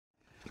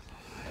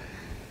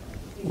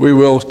We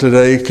will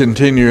today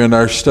continue in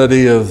our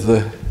study of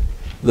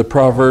the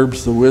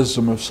Proverbs, the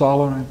wisdom of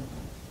Solomon.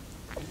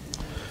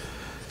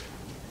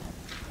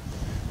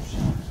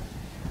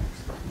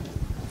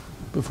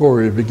 Before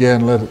we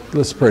begin,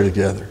 let's pray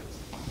together.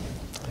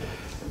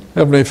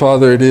 Heavenly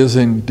Father, it is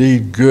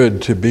indeed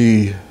good to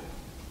be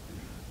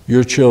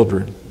your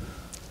children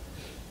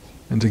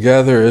and to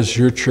gather as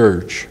your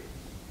church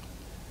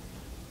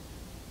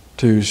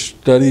to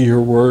study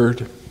your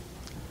word,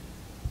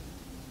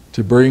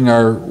 to bring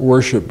our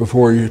worship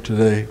before you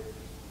today,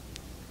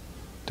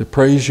 to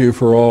praise you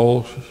for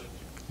all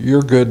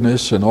your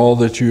goodness and all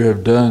that you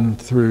have done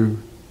through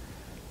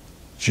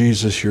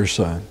Jesus, your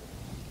Son.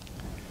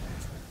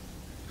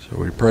 So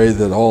we pray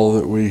that all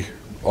that we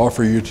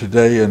offer you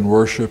today in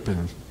worship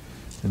and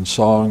in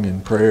song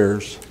and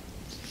prayers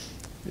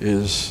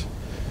is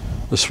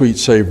a sweet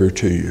savor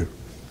to you.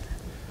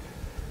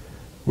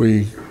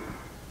 We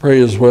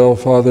pray as well,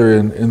 Father,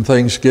 in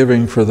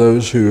thanksgiving for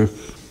those who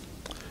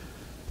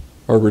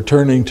are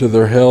returning to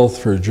their health,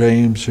 for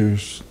James, who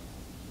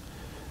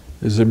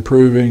is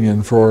improving,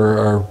 and for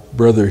our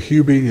brother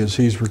Hubie as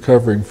he's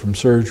recovering from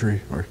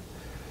surgery. We're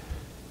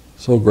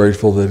so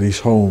grateful that he's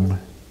home.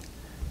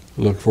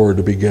 Look forward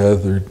to be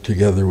gathered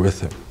together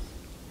with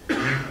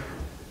him.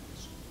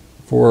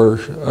 For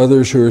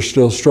others who are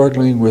still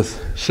struggling with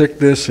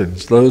sickness and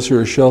those who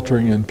are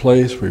sheltering in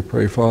place, we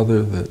pray,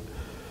 Father, that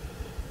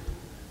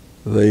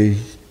they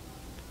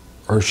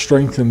are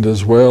strengthened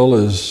as well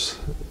as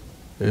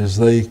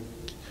they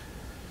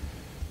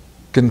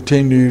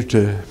continue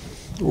to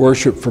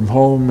worship from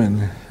home,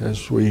 and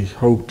as we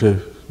hope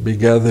to be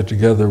gathered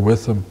together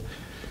with them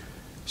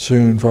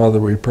soon. Father,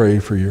 we pray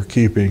for your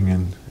keeping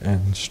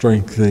and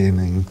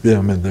strengthening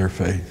them in their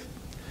faith.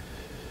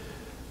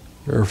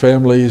 There are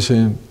families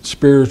in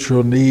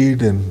spiritual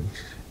need, and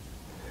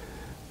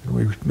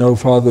we know,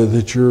 Father,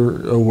 that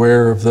you're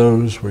aware of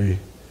those. We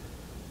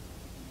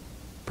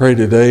pray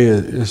today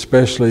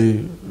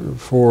especially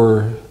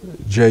for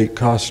Jake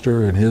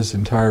Coster and his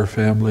entire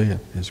family and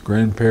his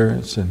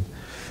grandparents and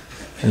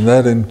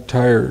that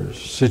entire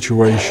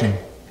situation.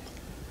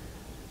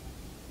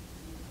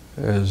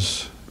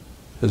 As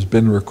has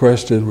been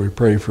requested, we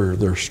pray for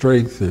their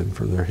strength and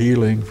for their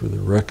healing, for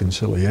their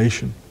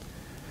reconciliation.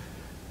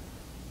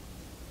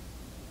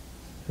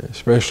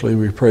 Especially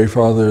we pray,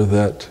 Father,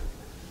 that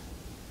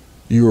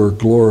you are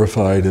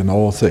glorified in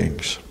all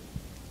things.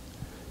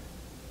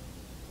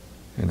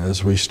 And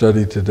as we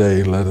study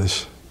today, let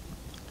us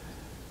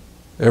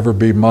ever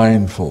be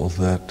mindful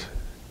that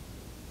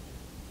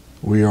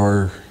we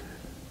are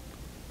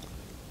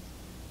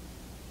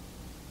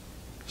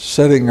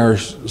setting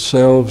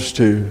ourselves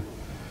to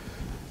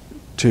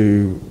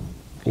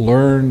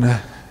learn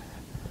the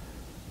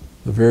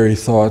very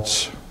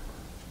thoughts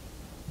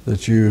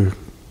that you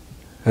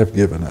have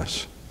given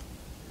us,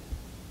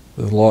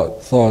 the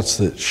thoughts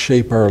that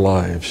shape our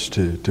lives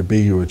to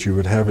be what you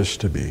would have us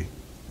to be.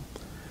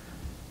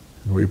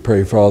 And we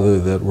pray, Father,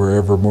 that we're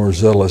ever more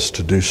zealous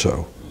to do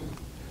so.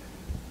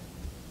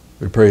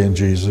 We pray in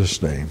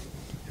Jesus' name.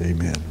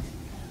 Amen.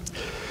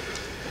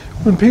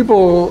 When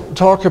people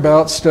talk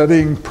about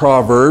studying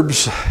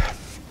Proverbs,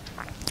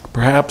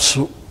 perhaps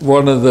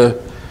one of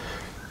the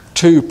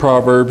two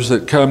Proverbs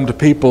that come to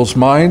people's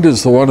mind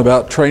is the one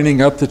about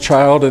training up the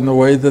child in the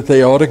way that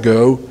they ought to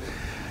go.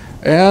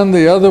 And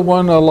the other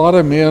one a lot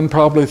of men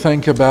probably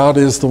think about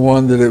is the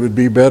one that it would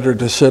be better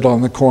to sit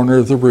on the corner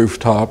of the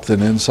rooftop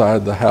than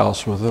inside the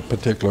house with a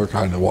particular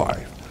kind of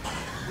wife.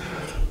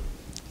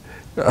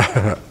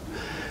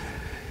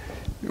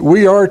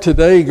 We are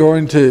today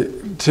going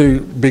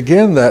to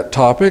begin that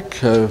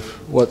topic of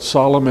what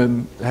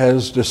Solomon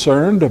has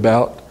discerned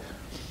about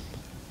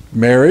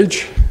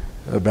marriage,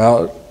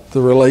 about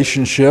the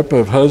relationship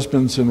of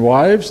husbands and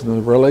wives, and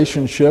the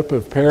relationship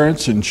of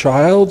parents and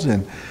child,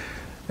 and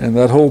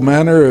that whole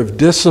manner of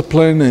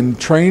discipline and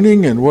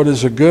training, and what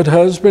is a good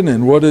husband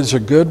and what is a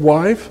good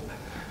wife.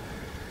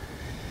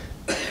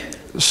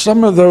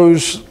 Some of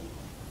those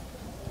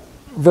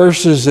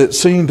verses that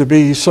seem to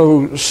be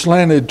so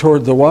slanted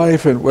toward the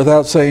wife, and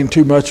without saying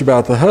too much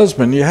about the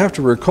husband, you have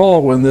to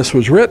recall when this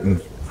was written.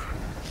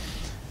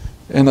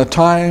 In a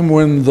time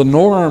when the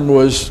norm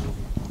was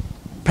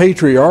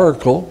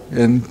patriarchal,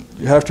 and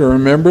you have to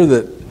remember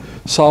that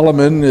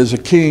Solomon is a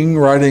king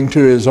writing to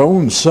his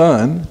own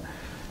son.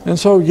 And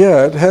so,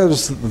 yeah, it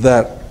has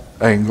that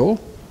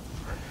angle.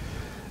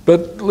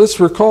 But let's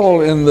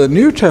recall in the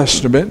New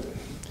Testament,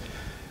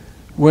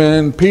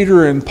 when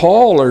Peter and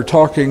Paul are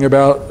talking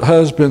about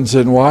husbands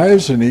and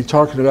wives, and he's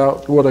talking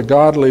about what a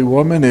godly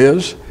woman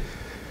is,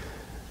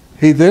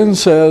 he then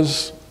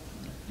says,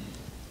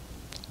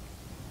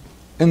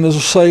 in the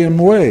same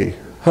way,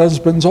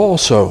 husbands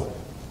also.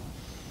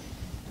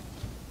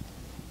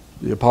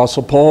 The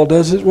Apostle Paul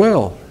does it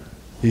well.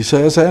 He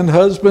says, and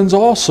husbands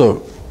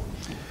also.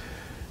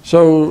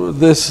 So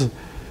this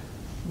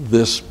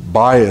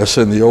bias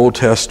in the Old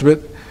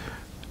Testament,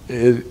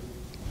 it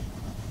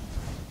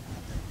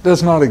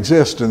does not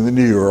exist in the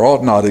New, or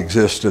ought not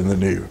exist in the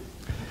New.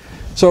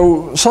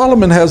 So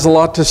Solomon has a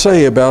lot to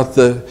say about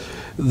the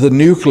the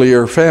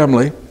nuclear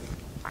family,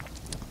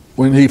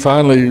 when he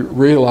finally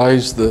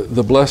realized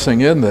the blessing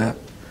in that.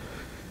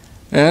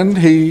 And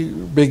he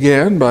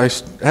began by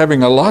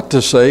having a lot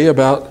to say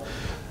about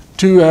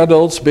two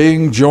adults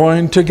being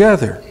joined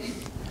together.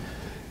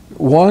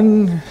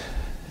 One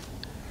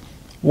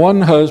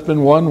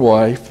husband, one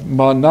wife.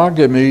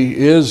 Monogamy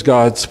is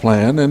God's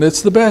plan, and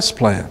it's the best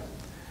plan.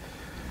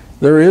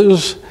 There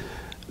is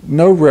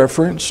no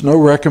reference, no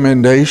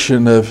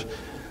recommendation of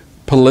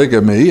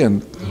polygamy,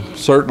 and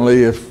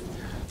certainly if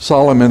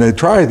Solomon had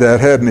tried that,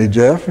 hadn't he,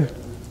 Jeff?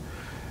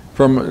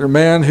 From a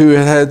man who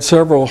had had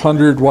several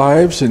hundred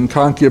wives and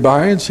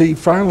concubines, he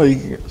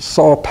finally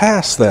saw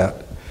past that.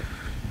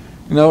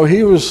 You know,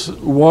 he was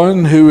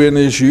one who in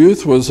his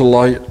youth was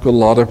like a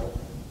lot of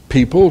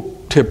people,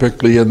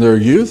 typically in their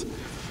youth.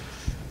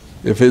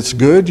 If it's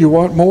good, you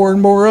want more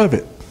and more of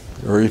it.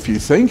 Or if you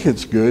think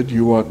it's good,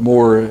 you want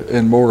more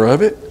and more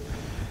of it.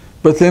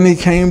 But then he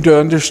came to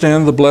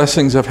understand the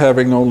blessings of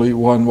having only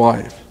one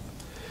wife.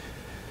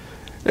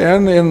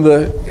 And in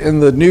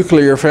the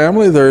nuclear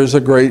family, there is a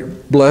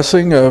great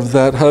blessing of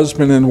that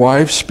husband and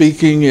wife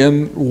speaking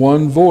in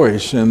one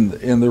voice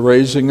in the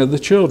raising of the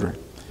children.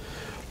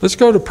 Let's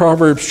go to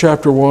Proverbs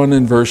chapter 1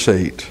 and verse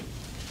 8.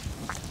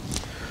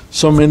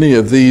 So many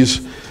of these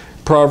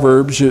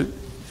Proverbs,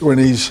 when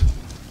he's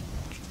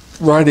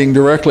writing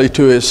directly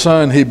to his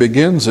son, he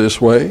begins this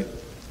way.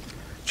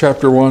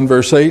 Chapter 1,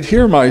 verse 8,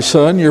 "Hear, my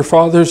son, your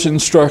father's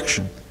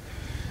instruction,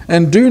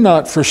 and do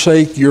not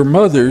forsake your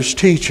mother's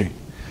teaching."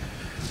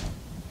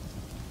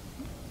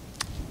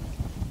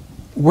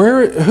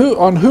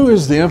 On who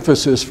is the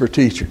emphasis for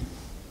teaching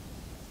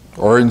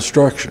or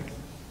instruction?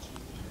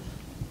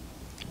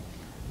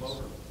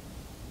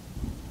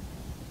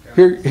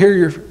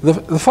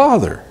 The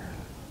father.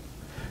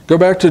 Go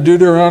back to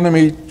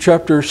Deuteronomy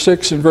chapter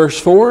 6 and verse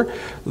 4.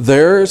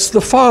 There it's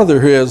the father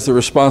who has the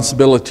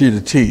responsibility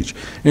to teach.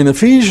 In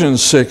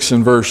Ephesians 6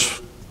 and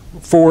verse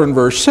 4 and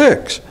verse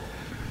 6,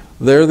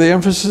 there the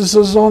emphasis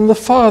is on the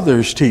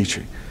father's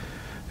teaching.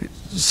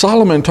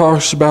 Solomon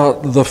talks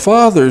about the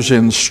father's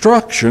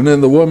instruction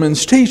and the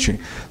woman's teaching.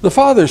 The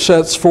father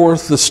sets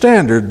forth the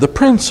standard, the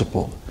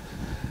principle,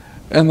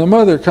 and the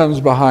mother comes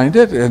behind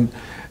it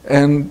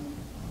and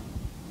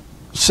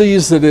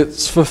sees that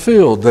it's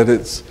fulfilled, that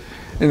it's,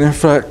 and in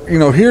fact, you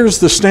know, here's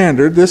the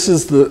standard. This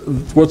is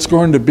what's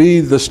going to be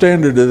the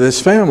standard of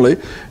this family,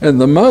 and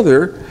the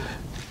mother,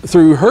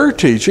 through her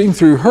teaching,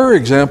 through her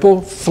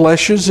example,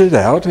 fleshes it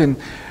out, and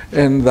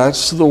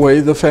that's the way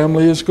the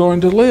family is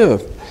going to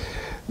live.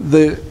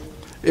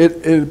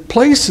 It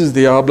places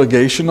the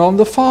obligation on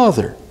the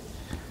father,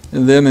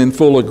 and then in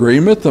full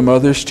agreement, the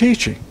mother's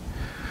teaching.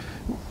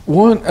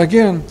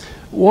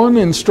 One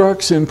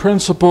instructs in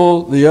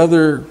principle, the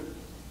other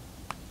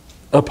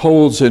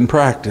upholds in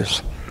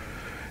practice.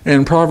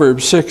 In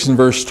Proverbs 6 and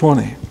verse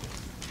 20,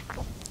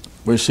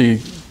 we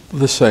see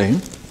the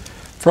same.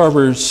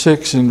 Proverbs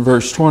 6 and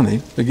verse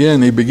 20,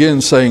 again, he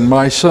begins saying,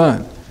 "My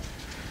son,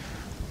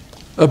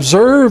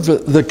 observe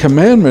the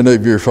commandment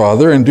of your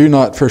father and do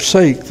not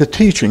forsake the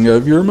teaching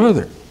of your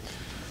mother."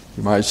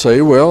 You might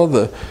say, well,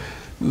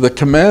 the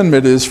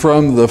commandment is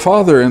from the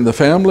father and the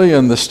family,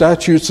 and the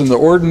statutes and the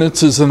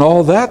ordinances and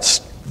all that's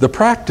the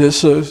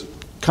practice has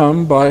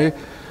come by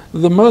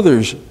the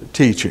mother's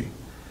teaching.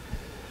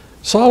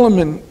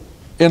 Solomon,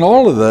 in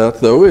all of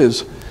that, though,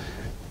 is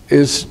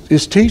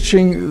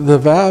teaching the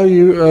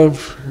value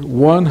of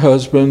one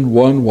husband,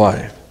 one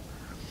wife.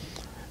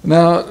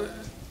 Now,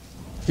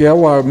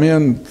 while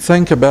men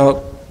think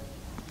about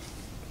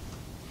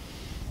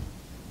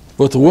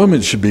what the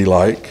woman should be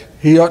like,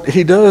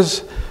 he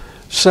does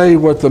say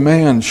what the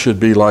man should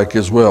be like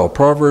as well.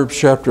 Proverbs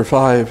chapter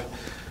 5,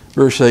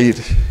 verse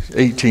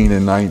 18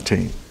 and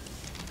 19.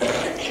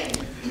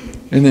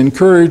 In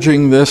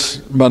encouraging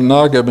this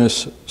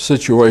monogamous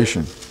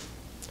situation.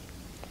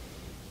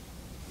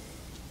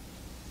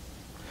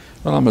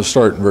 Well, I'm going to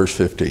start in verse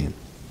 15.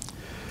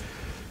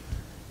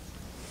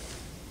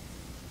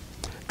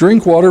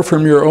 "Drink water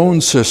from your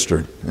own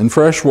cistern, and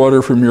fresh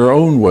water from your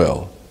own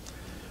well.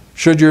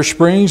 Should your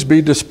springs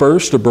be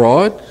dispersed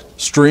abroad,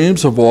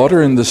 streams of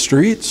water in the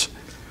streets,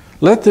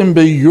 let them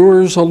be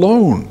yours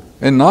alone,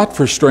 and not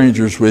for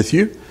strangers with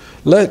you.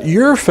 Let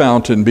your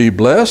fountain be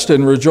blessed,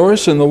 and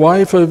rejoice in the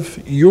wife of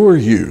your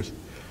youth.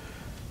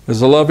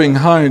 As a loving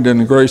hind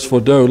and a graceful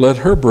doe, let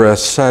her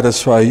breast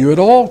satisfy you at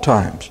all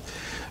times.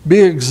 Be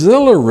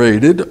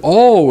exhilarated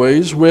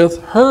always with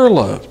her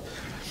love."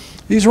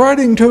 He's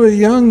writing to a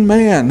young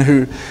man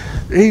who,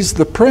 he's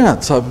the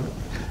prince of,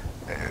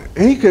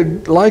 he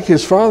could, like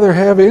his father,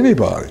 have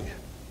anybody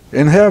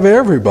and have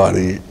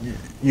everybody,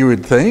 you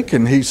would think,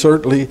 and he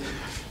certainly,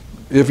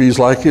 if he's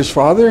like his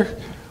father,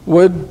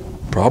 would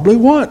probably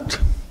want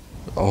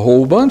a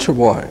whole bunch of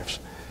wives.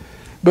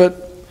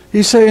 But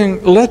he's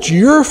saying, let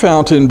your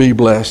fountain be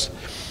blessed.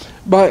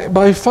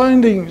 By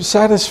finding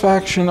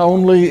satisfaction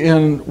only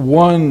in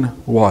one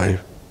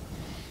wife,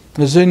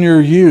 as in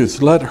your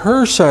youth, let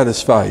her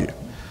satisfy you.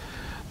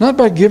 Not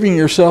by giving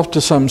yourself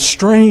to some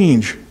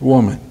strange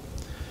woman.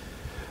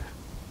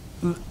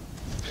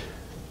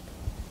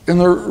 in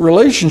the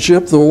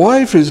relationship, the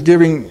wife is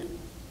giving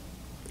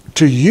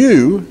to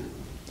you,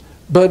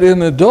 but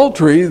in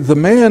adultery, the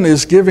man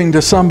is giving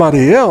to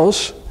somebody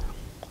else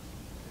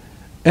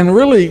and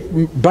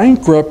really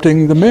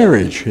bankrupting the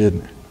marriage,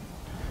 isn't it?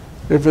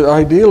 If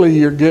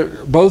ideally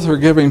both are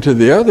giving to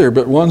the other,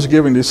 but one's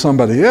giving to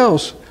somebody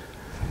else,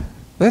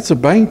 that's a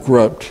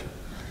bankrupt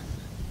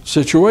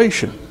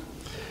situation.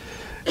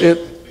 The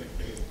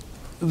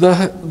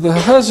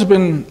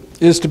husband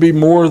is to be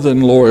more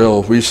than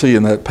loyal, we see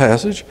in that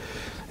passage.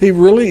 He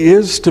really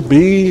is to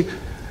be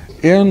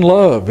in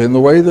love, in the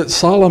way that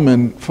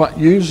Solomon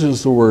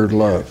uses the word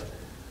love.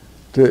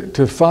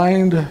 To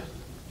find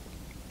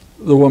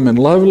the woman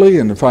lovely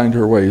and to find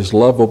her ways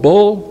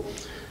lovable.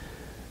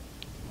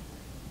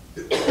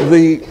 As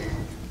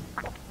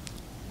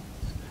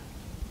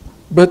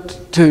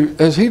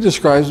he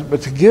describes it,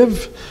 but to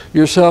give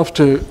yourself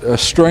to a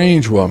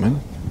strange woman,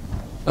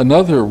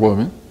 another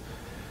woman,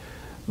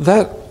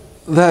 that's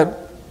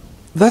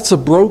a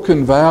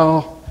broken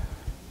vow,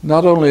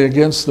 not only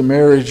against the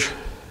marriage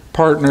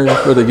partner,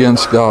 but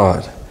against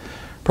God.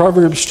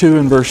 Proverbs 2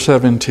 and verse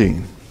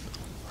 17.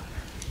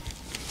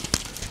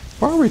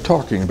 Why are we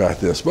talking about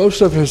this?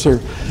 Most of us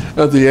are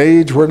of the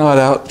age, we're not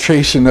out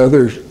chasing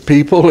other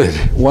people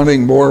and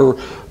wanting more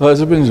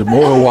husbands and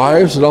more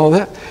wives and all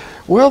that.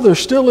 Well, there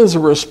still is a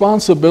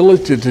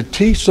responsibility to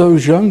teach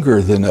those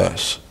younger than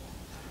us.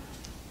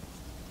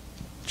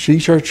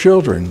 Teach our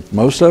children.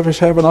 Most of us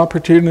have an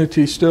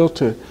opportunity still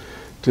to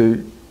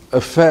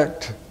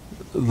affect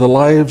the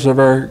lives of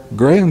our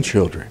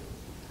grandchildren.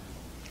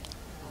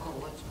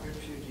 What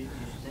scripture did you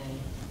say?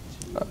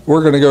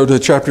 We're going to go to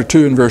chapter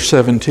 2 and verse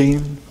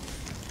 17.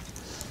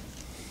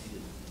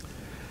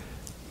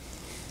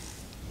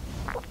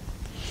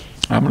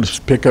 I'm going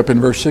to pick up in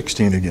verse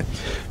 16 again.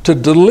 To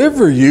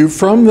deliver you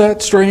from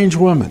that strange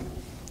woman.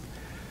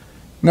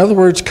 In other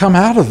words, come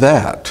out of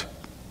that.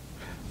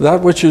 That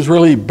which is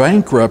really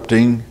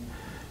bankrupting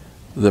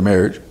the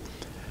marriage.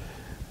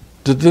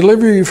 To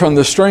deliver you from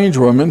the strange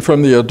woman,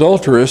 from the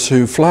adulteress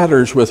who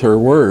flatters with her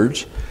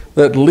words,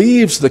 that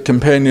leaves the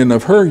companion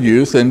of her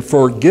youth and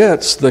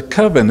forgets the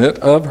covenant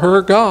of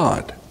her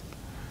God.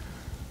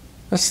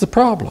 That's the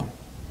problem.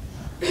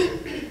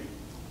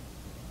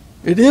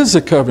 It is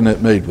a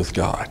covenant made with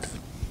God.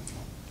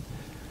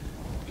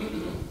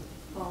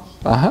 Paul,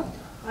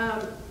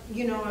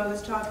 you know, I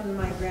was talking to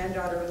my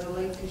granddaughter,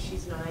 Lily, because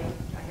she's 9.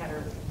 I had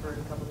her for a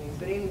couple of things.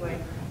 But anyway,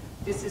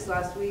 this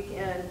last week,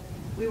 and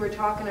we were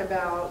talking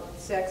about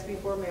sex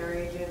before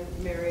marriage and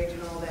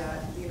all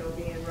that, you know,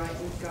 being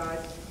right with God.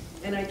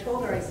 And I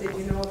told her, I said,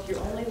 you know, if you're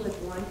only with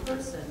one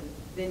person,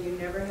 then you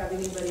never have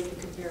anybody to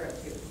compare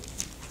it to.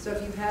 So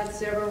if you've had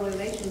several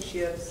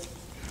relationships,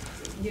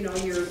 you know,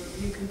 you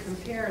can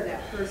compare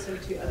that person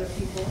to other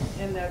people,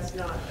 and that's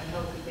not a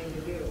healthy thing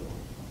to do.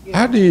 You know?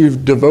 How do you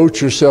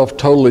devote yourself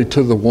totally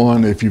to the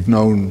one if you've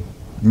known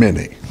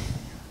many?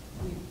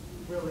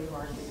 Really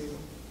hard to do.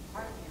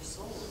 Part of your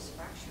soul is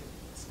fractured.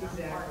 It's not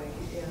Exactly,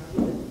 yeah.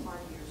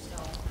 part of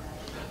yourself.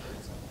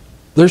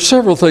 There's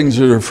several things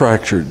that are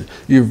fractured.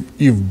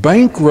 You've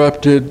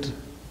bankrupted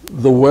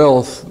the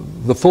wealth,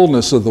 the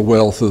fullness of the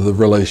wealth of the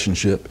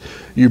relationship.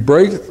 You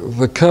break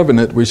the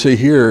covenant, we see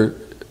here,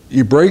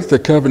 you break the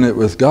covenant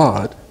with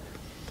God.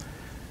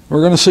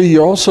 We're going to see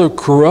you also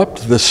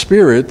corrupt the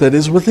spirit that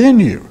is within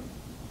you.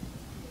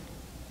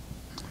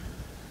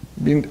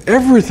 I mean,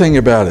 everything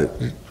about it,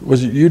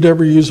 you'd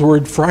ever use the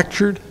word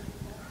fractured?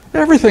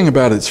 Everything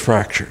about it's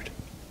fractured.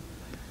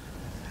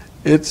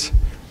 It's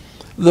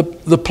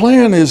the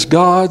plan is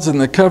God's and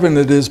the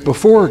covenant is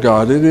before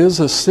God. It is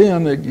a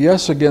sin,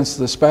 yes, against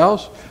the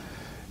spouse.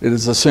 It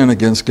is a sin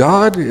against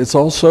God. It's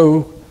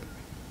also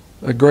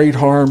a great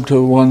harm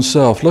to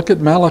oneself. Look at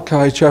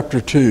Malachi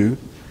chapter 2,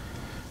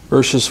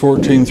 verses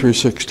 14 through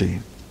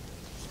 16.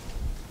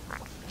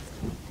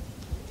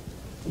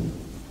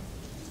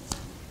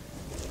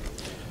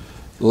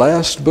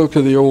 Last book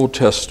of the Old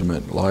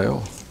Testament,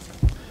 Lyle.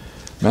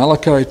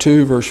 Malachi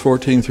 2, verse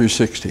 14 through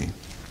 16.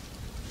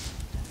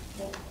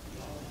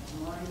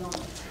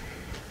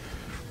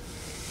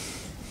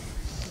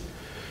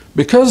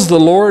 Because the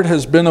Lord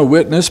has been a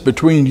witness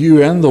between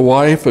you and the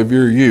wife of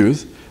your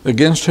youth,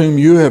 against whom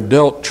you have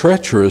dealt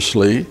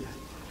treacherously,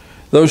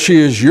 though she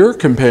is your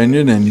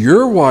companion and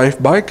your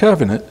wife by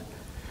covenant,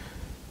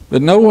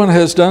 but no one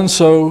has done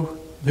so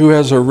who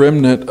has a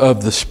remnant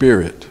of the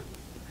Spirit.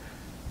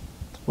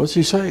 What's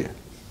he saying?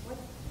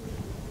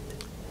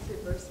 Is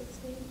it verse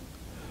 16?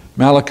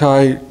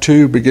 Malachi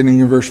 2,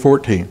 beginning in verse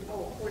 14.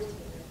 Oh, 14.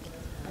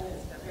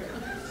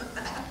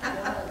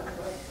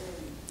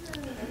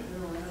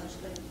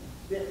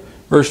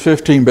 Verse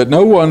 15, but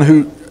no one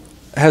who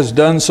has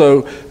done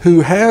so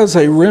who has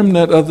a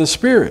remnant of the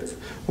Spirit.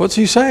 What's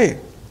he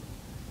saying?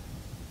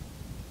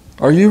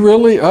 Are you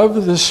really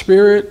of the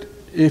Spirit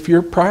if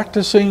you're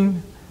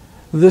practicing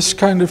this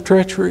kind of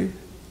treachery?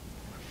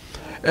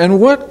 And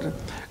what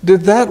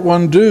did that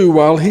one do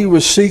while he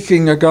was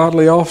seeking a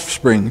godly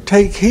offspring?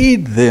 Take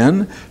heed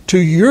then to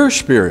your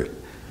spirit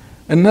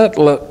And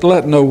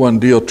let no one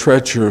deal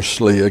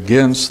treacherously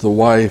against the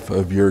wife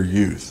of your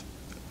youth.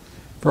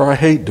 For I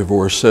hate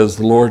divorce, says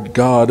the Lord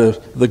God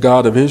the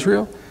God of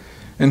Israel,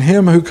 and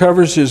him who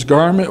covers his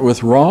garment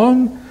with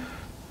wrong,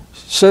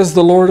 says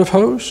the Lord of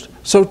hosts.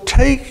 So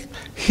take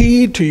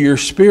heed to your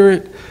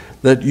spirit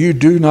that you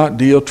do not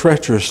deal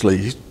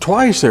treacherously.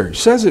 Twice there, he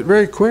says it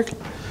very quickly.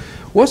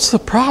 What's the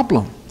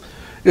problem?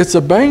 It's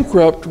a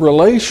bankrupt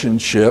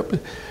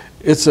relationship.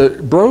 It's a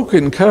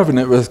broken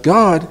covenant with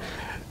God,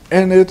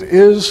 and it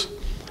is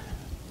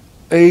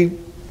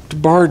to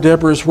borrow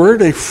Deborah's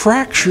word, a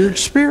fractured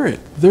spirit.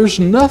 There's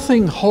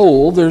nothing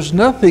whole, there's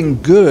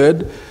nothing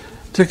good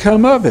to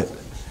come of it.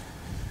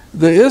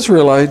 The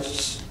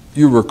Israelites,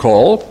 you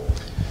recall,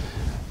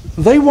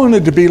 they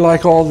wanted to be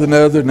like all the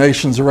other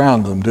nations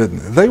around them, didn't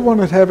they? They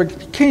wanted to have a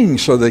king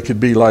so they could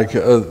be like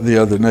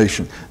the other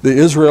nation. The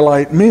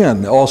Israelite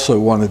men also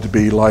wanted to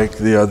be like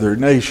the other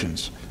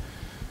nations.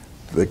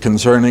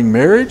 Concerning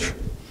marriage,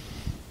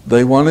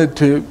 they wanted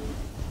to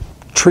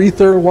treat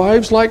their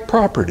wives like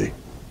property.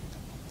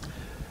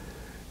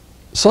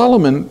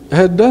 Solomon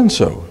had done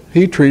so.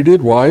 He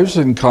treated wives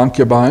and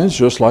concubines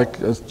just like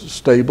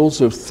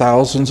stables of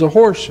thousands of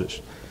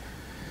horses.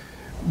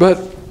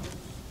 But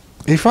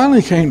he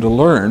finally came to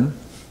learn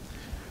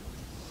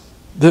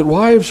that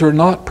wives are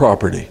not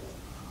property.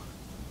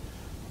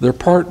 They're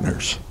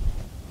partners.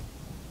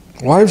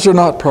 Wives are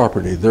not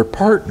property. They're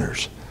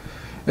partners.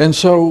 And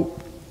so,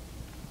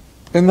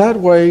 in that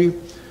way,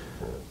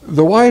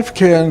 the wife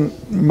can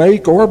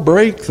make or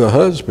break the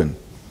husband.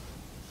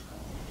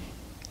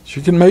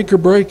 She can make or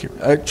break him.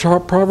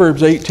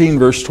 Proverbs 18,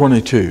 verse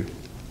 22.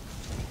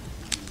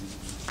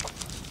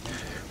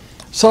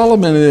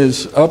 Solomon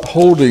is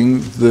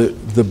upholding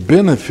the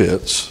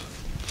benefits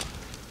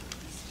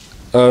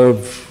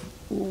of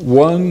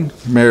one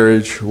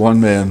marriage,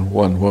 one man,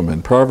 one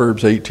woman.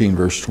 Proverbs 18,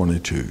 verse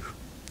 22.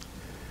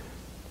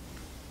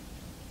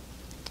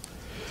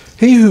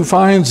 He who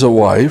finds a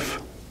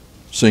wife,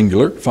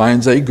 singular,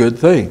 finds a good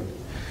thing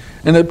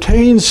and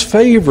obtains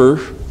favor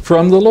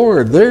from the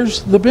Lord.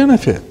 There's the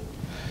benefit.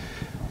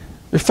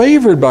 They're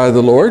favored by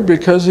the Lord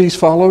because he's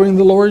following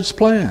the Lord's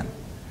plan.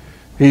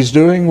 He's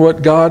doing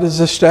what God has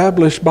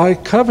established by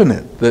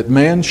covenant that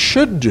man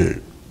should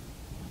do.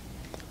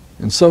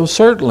 And so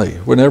certainly,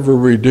 whenever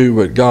we do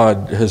what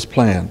God has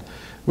planned,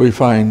 we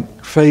find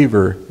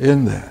favor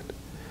in that.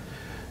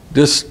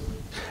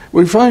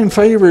 We find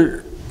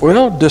favor,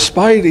 well,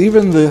 despite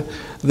even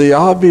the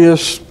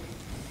obvious,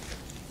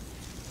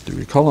 do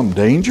we call them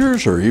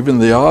dangers, or even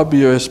the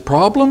obvious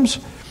problems?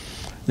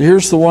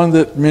 Here's the one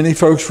that many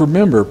folks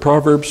remember,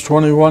 Proverbs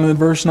 21 and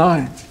verse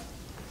 9.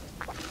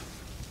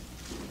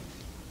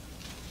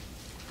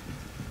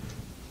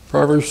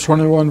 Proverbs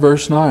 21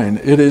 verse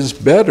 9. It is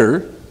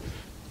better,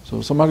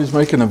 so somebody's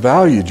making a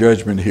value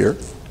judgment here.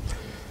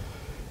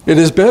 It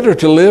is better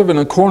to live in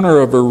a corner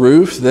of a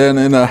roof than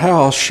in a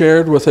house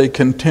shared with a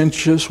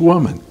contentious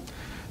woman.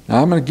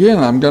 Now,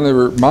 I'm going to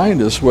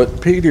remind us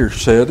what Peter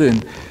said,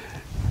 and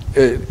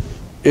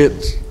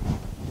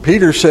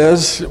Peter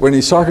says, when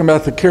he's talking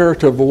about the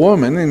character of a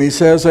woman, and he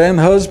says, and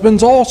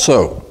husbands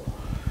also.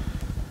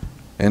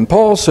 And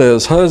Paul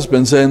says,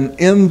 husbands, and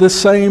in the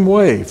same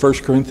way, 1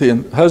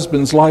 Corinthians,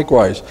 husbands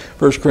likewise,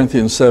 1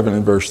 Corinthians 7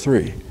 and verse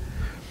 3.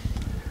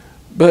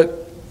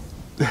 But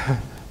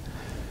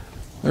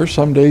there's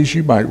some days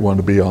you might want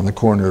to be on the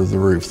corner of the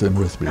roof than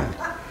with me.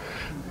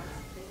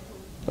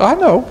 I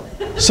know.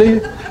 See,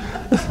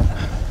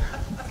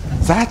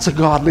 that's a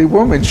godly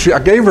woman. I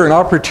gave her an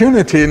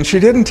opportunity and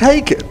she didn't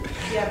take it.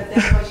 Yeah, but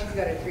that's why she's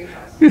got a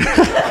treehouse.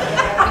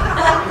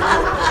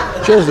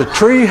 She has a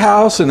tree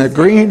house and a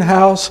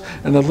greenhouse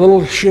and a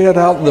little shed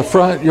out in the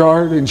front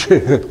yard. And she,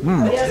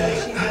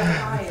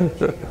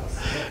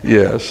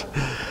 yes.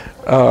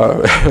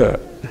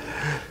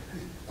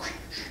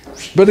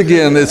 But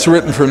again, it's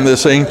written from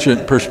this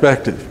ancient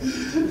perspective.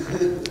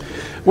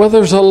 Well,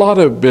 there's a lot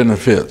of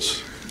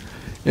benefits.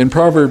 In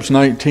Proverbs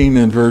 19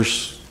 and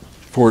verse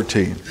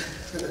 14.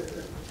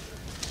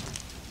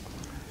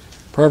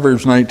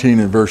 Proverbs 19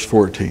 and verse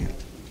 14.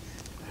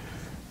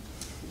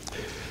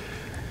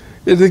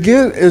 It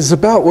again is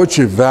about what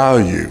you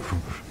value,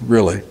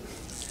 really.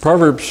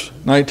 Proverbs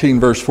 19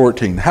 verse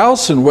 14.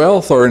 House and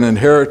wealth are an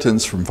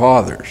inheritance from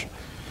fathers.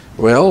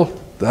 Well,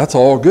 that's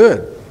all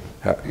good.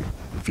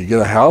 If you get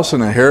a house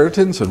and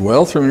inheritance and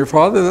wealth from your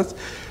father,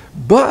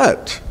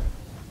 but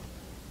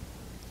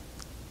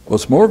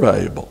what's more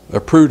valuable? A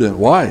prudent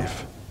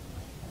wife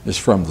is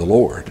from the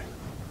Lord.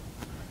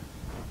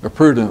 A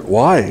prudent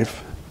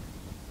wife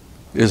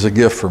is a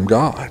gift from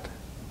God.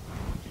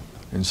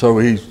 And so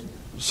he's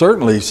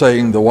certainly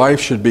saying the wife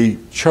should be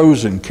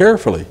chosen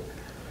carefully.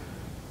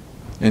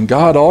 And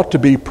God ought to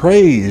be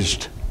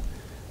praised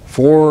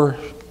for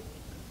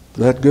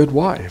that good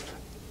wife.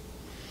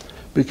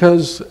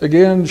 Because,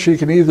 again, she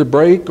can either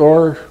break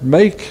or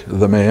make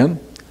the man.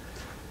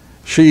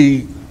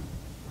 She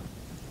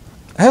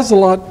has a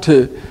lot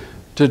to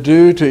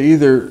do to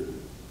either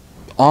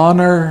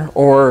honor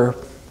or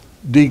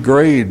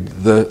degrade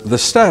the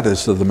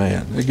status of the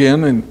man,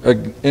 again,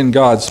 in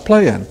God's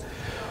plan.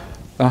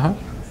 Uh-huh.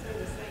 say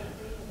the same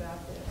thing about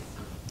this.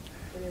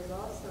 It is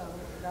also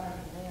God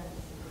and man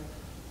is a good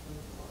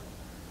Lord.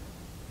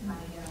 I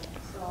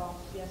saw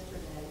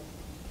yesterday,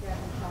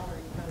 Kathy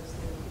Calvary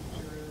posted a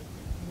picture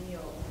of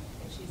Neil,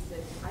 and she said,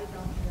 I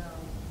don't know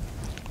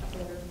a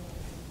better man than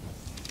this.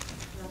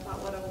 And I thought,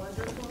 what a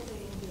wonderful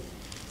thing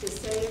to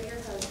say of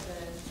your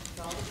husband,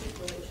 to all the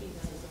people that she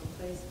knows on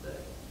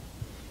Facebook.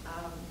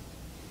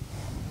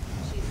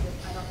 She said,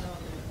 I don't know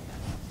a better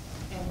man.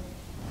 And,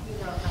 you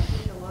know, I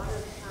think a lot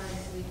of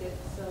times we get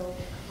so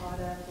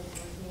caught up in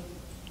looking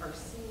or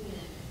seeing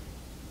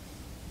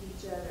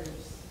each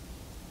other's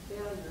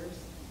failures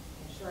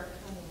and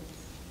shortcomings.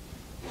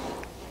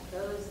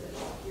 Those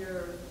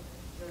obscure,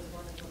 those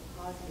wonderful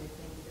positive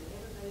things that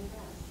everybody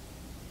has.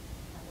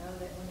 I know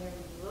that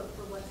whenever you look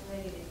for what's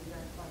negative, you're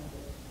going to find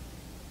it.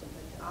 But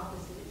the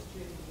opposite is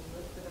true. When you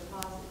look for the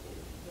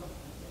positive, you'll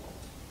find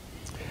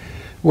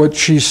it. What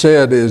she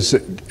said is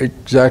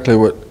exactly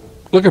what,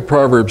 look at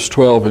Proverbs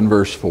 12 and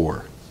verse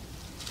 4.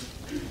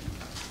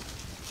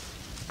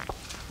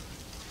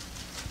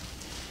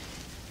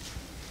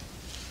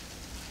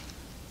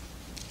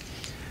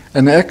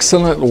 An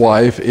excellent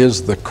wife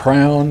is the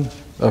crown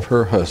of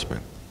her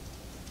husband.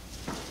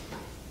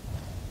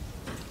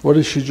 What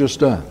has she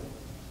just done?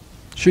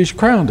 She's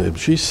crowned him.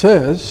 She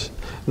says,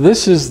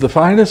 this is the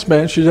finest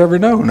man she's ever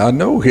known. I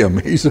know him.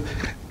 He's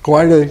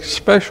quite a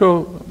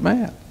special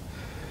man.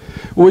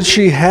 Would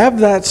she have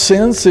that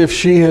sense if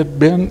she had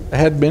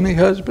many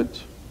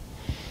husbands?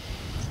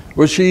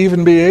 Would she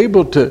even be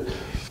able to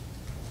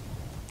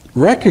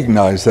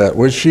recognize that?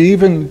 Would she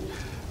even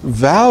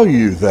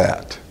value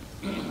that?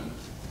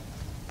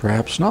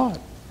 Perhaps not.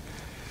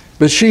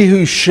 But she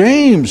who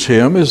shames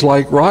him is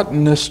like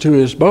rottenness to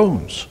his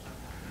bones.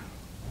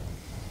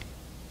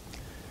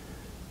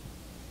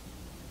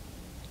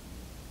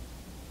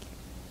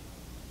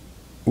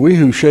 We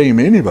who shame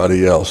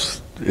anybody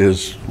else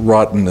is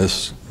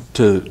rottenness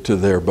to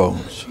their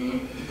bones.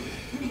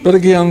 But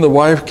again, the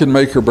wife can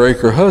make or break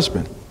her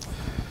husband.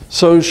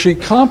 So she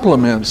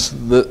complements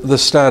the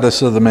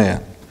status of the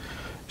man.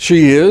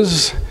 She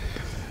is,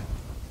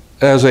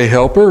 as a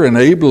helper,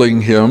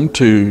 enabling him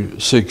to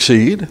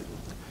succeed.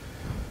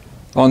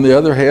 On the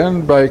other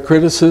hand, by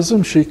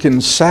criticism, she can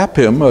sap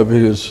him of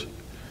his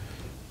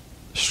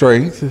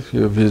strength,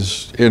 of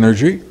his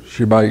energy.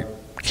 She might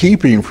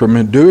keep him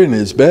from doing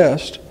his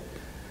best.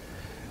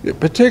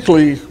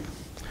 Particularly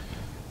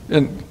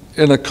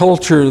in a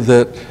culture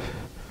that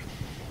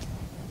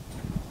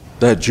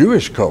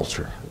Jewish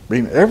culture. I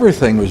mean,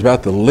 everything was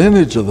about the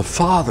lineage of the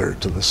father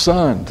to the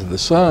son, to the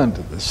son,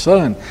 to the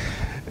son.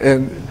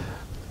 And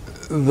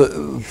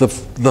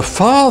the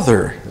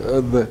father,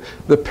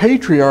 the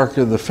patriarch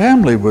of the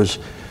family was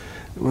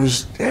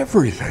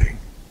everything.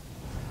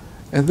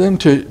 And then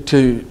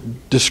to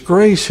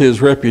disgrace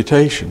his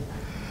reputation,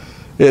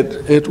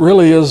 it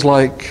really is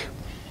like,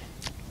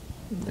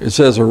 it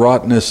says a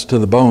rottenness to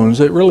the bones,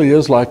 it really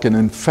is like an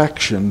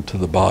infection to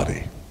the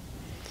body.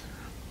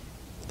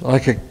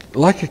 Like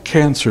a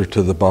cancer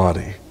to the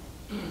body.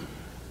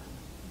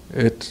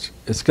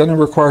 It's going to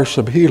require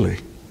some healing.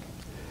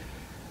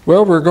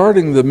 Well,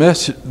 regarding the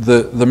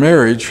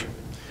marriage,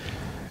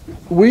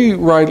 we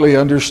rightly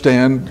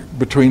understand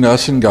between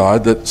us and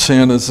God that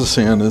sin is a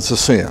sin is a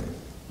sin.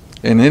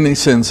 And any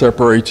sin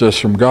separates us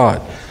from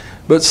God.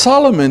 But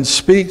Solomon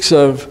speaks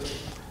of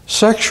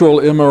sexual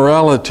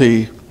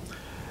immorality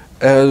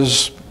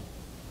as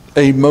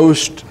a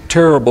most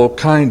terrible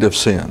kind of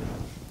sin.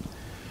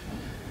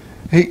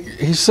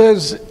 He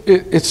says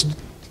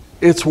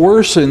it's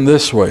worse in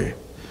this way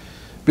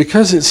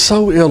because it's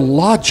so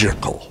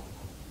illogical.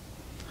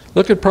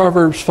 Look at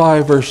Proverbs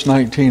 5, verse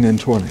 19 and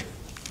 20.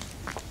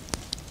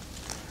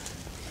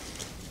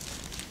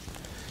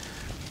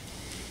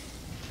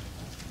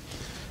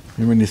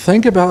 And when you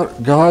think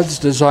about God's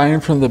design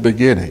from the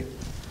beginning,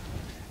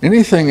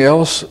 anything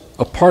else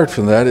apart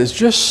from that is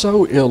just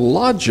so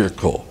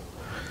illogical.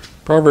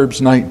 Proverbs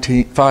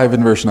 5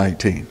 and verse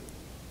 19.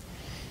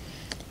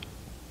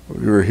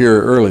 We were here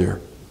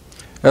earlier.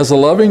 As a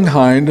loving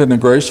hind and a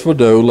graceful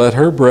doe, let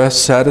her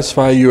breast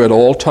satisfy you at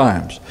all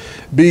times.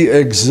 Be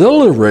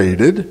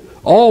exhilarated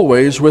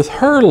always with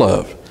her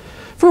love.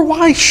 For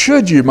why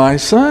should you, my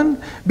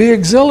son, be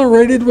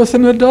exhilarated with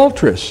an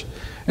adulteress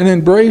and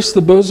embrace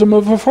the bosom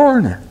of a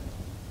foreigner?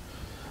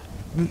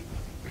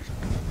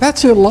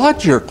 That's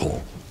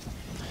illogical.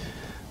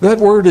 That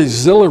word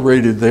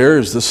exhilarated there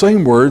is the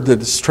same word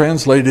that is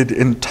translated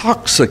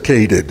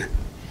intoxicated.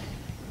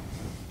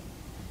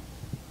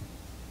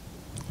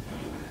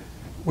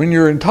 When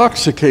you're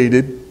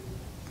intoxicated,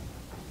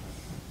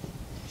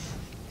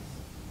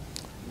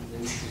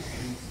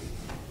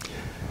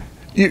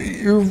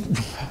 you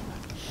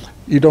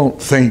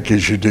don't think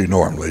as you do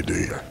normally, do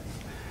you?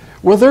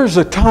 Well, there's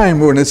a time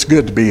when it's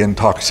good to be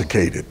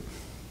intoxicated.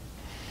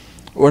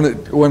 When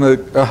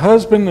a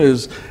husband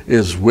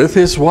is with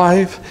his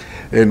wife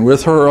and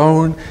with her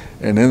own,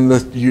 and in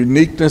the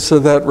uniqueness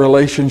of that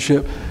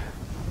relationship,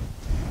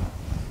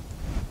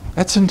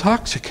 that's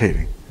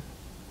intoxicating.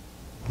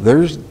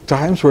 There's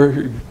times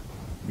where,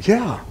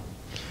 yeah,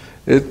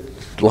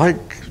 It's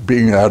like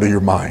being out of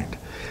your mind.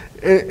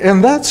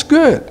 And that's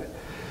good.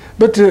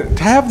 But to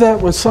have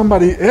that with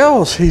somebody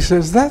else, he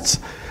says, that's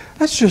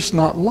just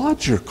not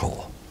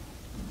logical.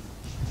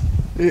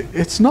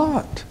 It's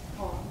not.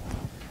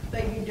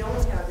 But you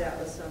don't have that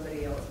with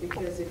somebody else,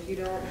 because if you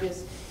don't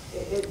just,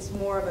 it's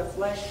more of a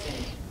flesh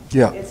thing.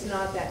 Yeah. It's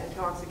not that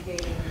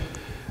intoxicating.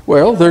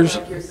 Well,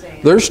 like you're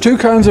saying. there's two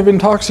kinds of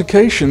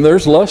intoxication.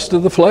 There's lust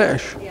of the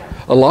flesh. Yeah.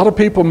 A lot of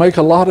people make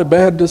a lot of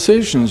bad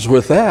decisions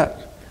with that.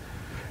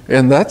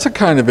 And that's a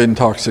kind of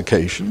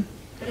intoxication.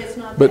 But it's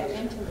not But- that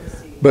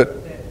intimacy. but-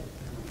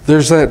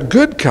 There's that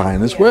good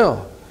kind as Yeah.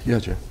 well. Yeah,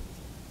 Jeff.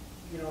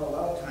 You know, a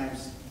lot of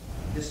times,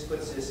 this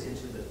puts this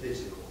into the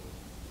physical.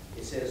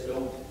 It says,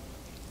 don't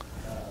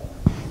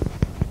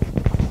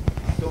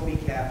be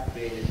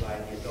captivated by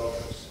the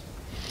adulteress.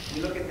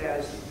 We look at that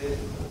as the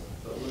physical,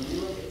 but when we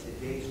look at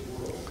today's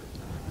world,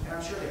 and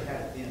I'm sure they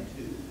had it then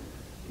too,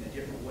 in a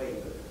different way,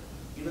 but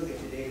you look at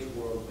today's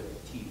world with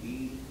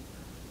TV,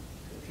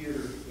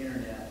 computer,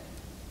 internet,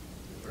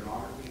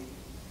 pornography,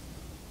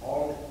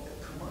 all the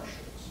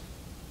commercials.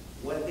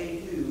 What they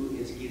do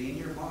is get in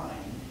your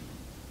mind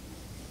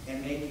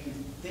and make you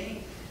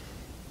think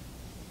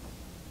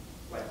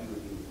like you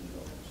would do with the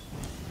others.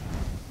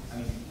 I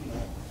mean, you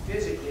know,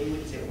 physically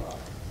we say, well,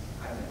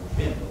 I've never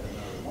been with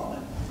another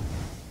woman.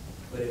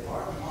 But if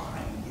our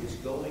mind is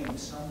going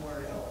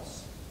somewhere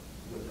else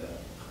with a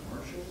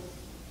commercial,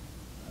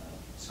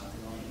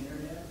 something on the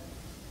internet,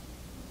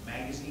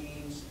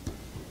 magazines,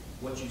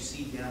 what you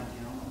see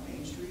downtown on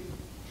Main Street,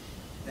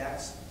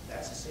 that's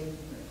the same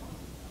thing they're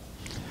talking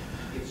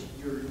about. It's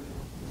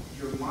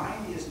your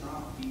mind is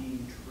not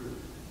being true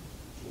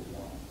to a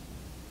woman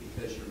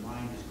because your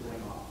mind is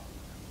going off.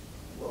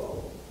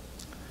 Whoa,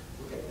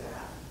 look at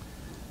that.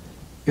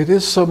 It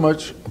is so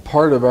much a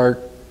part of our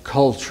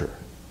culture.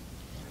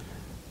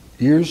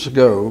 Years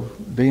ago,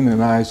 Dean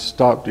and I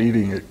stopped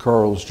eating at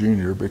Carl's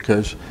Jr.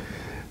 because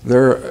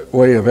their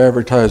way of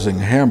advertising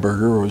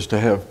hamburger was to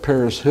have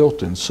Paris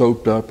Hilton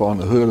soaked up on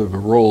the hood of a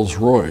Rolls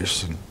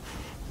Royce and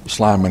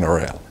slamming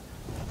around.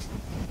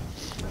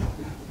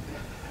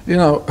 You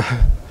know,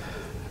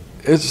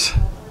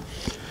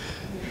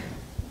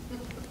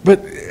 but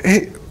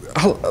hey,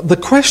 the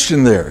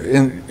question there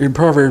in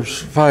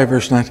Proverbs 5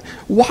 verse 19,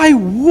 why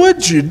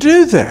would you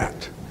do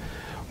that?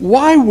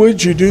 Why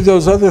would you do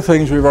those other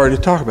things we've already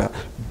talked about?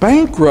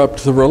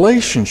 Bankrupt the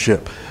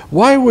relationship.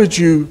 Why would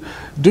you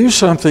do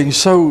something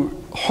so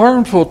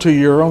harmful to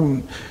your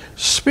own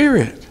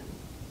spirit?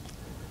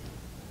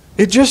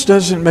 It just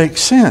doesn't make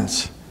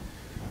sense.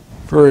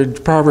 For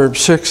Proverbs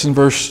 6 and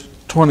verse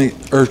 20,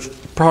 or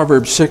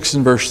Proverbs 6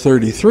 and verse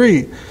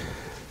 33,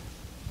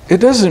 it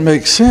doesn't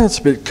make sense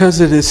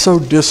because it is so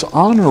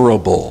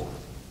dishonorable.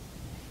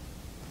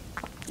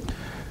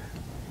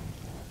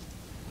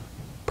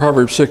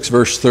 Proverbs 6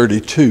 verse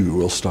 32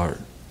 we'll start.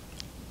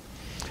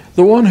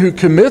 The one who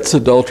commits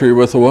adultery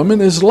with a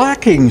woman is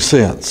lacking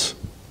sense.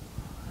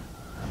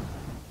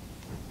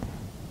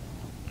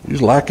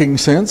 He's lacking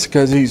sense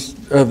because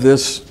he's of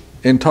this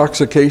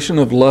intoxication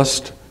of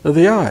lust of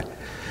the eye.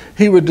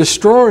 He would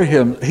destroy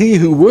him. He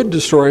who would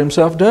destroy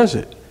himself does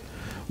it.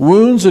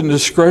 Wounds and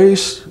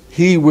disgrace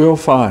he will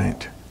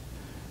find,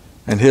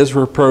 and his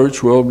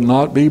reproach will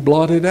not be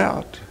blotted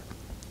out.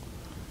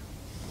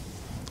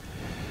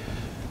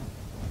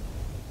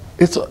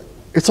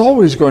 It's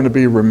always going to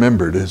be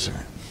remembered, isn't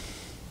it?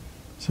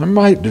 So you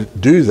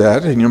might do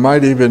that, and you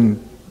might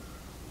even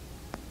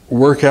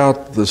work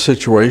out the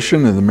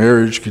situation and the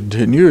marriage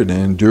continue and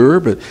endure,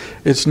 but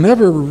it's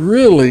never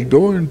really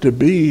going to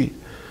be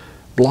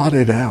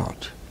blotted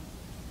out.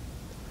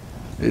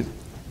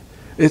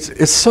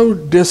 It's so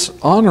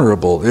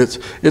dishonorable.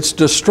 It's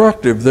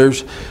destructive.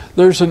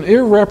 There's an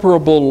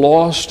irreparable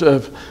loss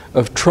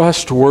of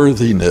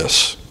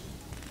trustworthiness.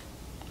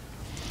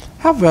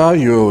 How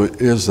valuable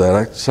is that?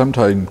 I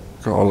sometimes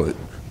call it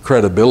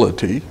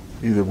credibility,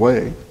 either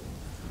way.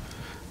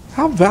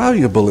 How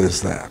valuable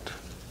is that?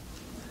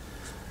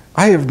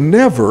 I have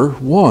never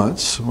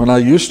once, when I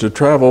used to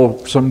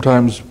travel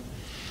sometimes,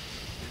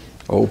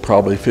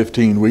 probably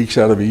 15 weeks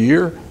out of a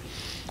year,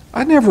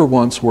 I never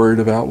once worried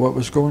about what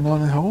was going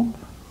on at home.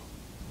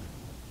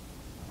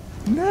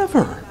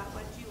 Never. About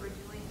what you were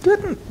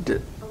doing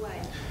Didn't. away.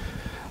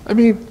 I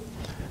mean,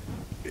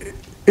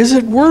 is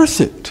it worth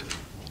it?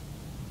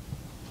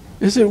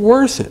 Is it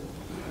worth it?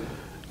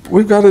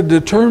 We've got to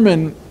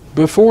determine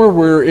before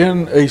we're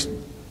in a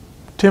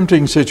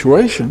tempting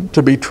situation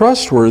to be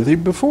trustworthy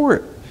before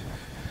it.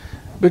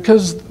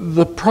 Because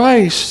the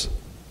price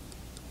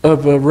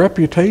of a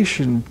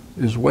reputation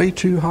is way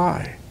too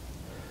high.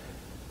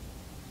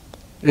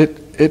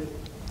 It's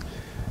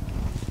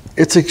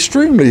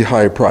extremely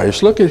high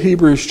price. Look at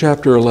Hebrews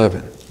chapter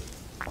 11.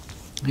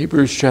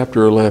 Hebrews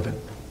chapter 11,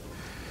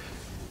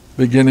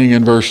 beginning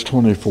in verse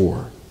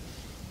 24.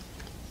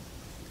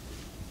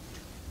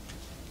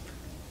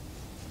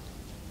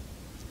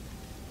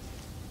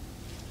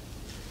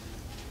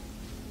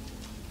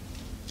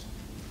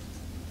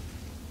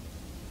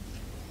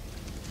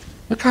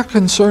 Look how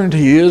concerned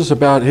he is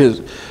about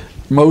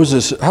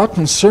Moses, how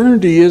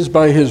concerned he is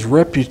by his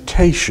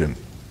reputation.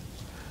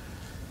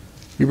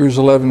 Hebrews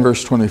 11,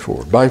 verse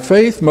 24. By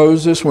faith,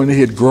 Moses, when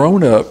he had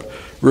grown up,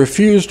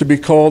 refused to be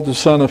called the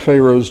son of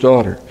Pharaoh's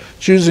daughter,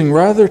 choosing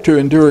rather to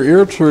endure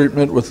ill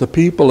treatment with the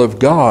people of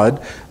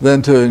God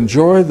than to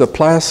enjoy the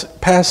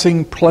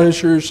passing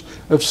pleasures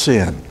of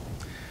sin.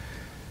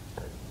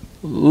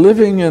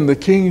 Living in the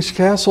king's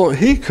castle,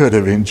 he could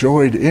have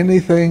enjoyed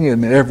anything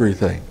and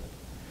everything.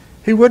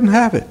 He wouldn't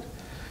have it.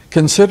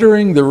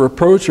 Considering the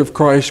reproach of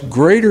Christ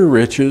greater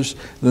riches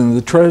than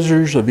the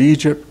treasures of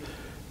Egypt,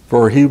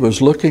 for he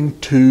was looking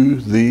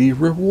to the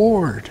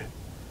reward.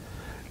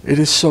 It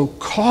is so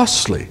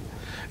costly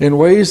in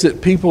ways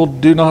that people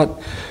do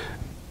not,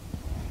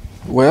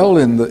 well,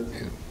 in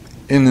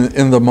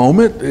the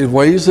moment, in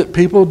ways that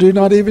people do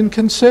not even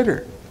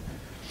consider.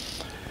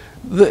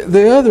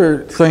 The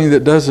other thing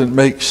that doesn't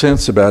make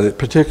sense about it,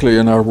 particularly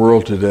in our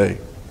world today,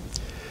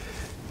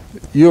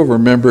 you'll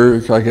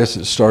remember, I guess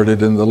it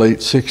started in the late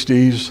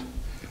 60s,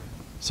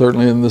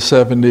 certainly in the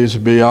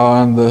 70s,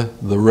 beyond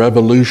the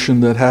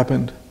revolution that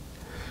happened.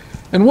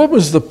 And what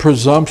was the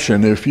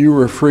presumption if you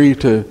were free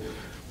to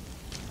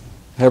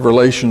have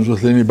relations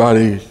with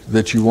anybody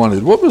that you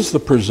wanted? What was the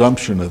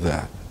presumption of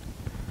that?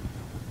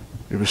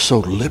 It was so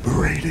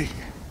liberating.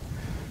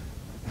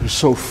 It was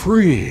so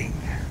freeing.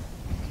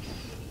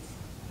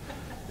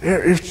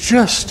 It's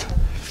just,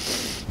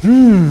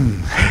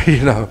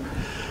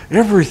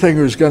 everything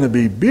was going to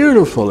be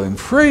beautiful and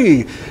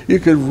free. You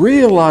could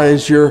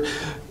realize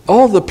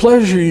all the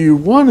pleasure you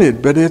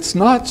wanted, but it's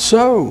not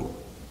so.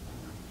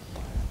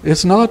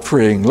 It's not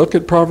freeing. Look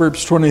at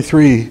Proverbs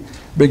 23,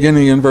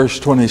 beginning in verse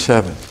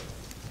 27.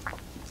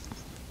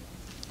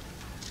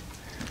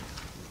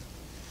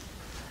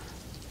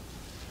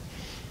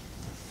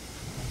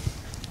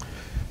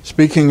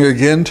 Speaking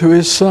again to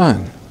his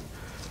son,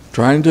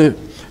 trying to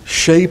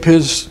shape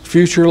his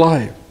future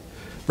life.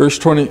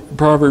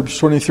 Proverbs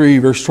 23,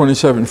 verse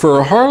 27.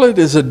 For a harlot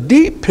is a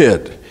deep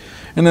pit,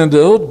 and an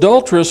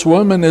adulterous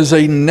woman is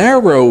a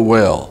narrow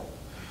well.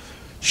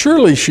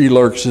 Surely she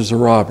lurks as a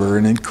robber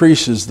and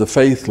increases the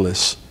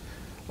faithless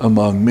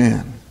among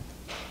men.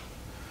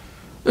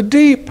 A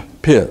deep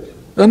pit,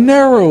 a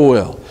narrow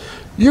well.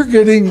 You're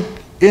getting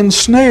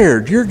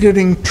ensnared. You're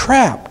getting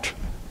trapped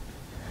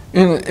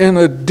in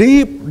a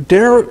deep,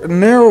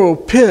 narrow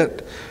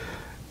pit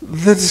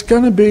that's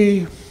going to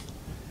be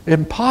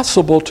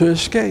impossible to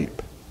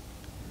escape.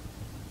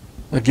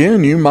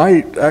 Again, you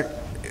might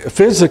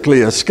physically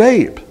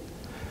escape,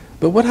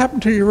 but what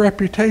happened to your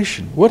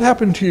reputation? What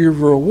happened to your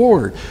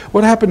reward?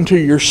 What happened to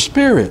your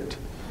spirit?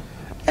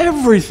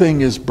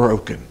 Everything is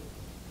broken.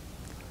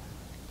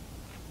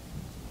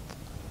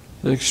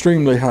 At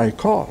extremely high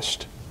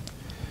cost.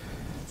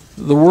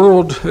 The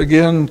world,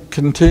 again,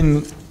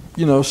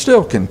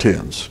 still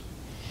contends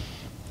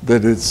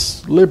that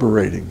it's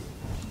liberating.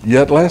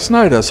 Yet last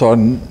night I saw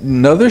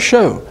another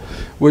show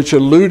which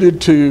alluded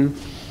to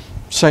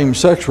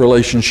same-sex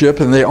relationship,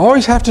 and they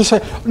always have to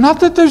say, not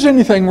that there's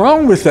anything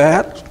wrong with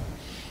that.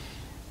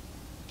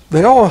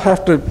 They all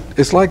have to,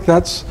 it's like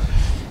that's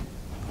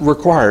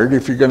required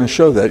if you're going to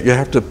show that. You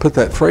have to put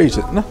that phrase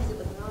in. No. It was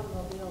an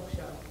automobile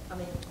show. I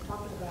mean,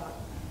 talking about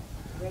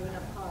revving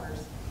up cars.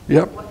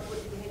 Yep. What would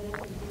they have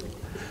nothing to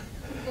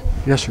do with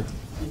it? Yes, sir.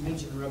 You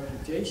mentioned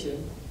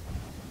reputation.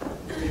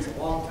 It takes a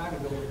long time to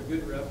build a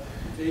good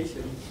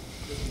reputation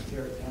just to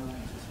tear it down in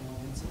just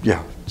one incident.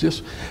 Yeah,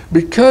 just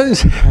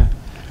because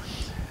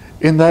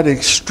in that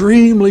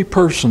extremely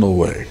personal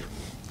way.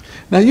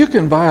 Now, you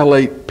can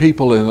violate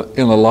people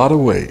in a lot of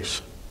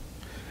ways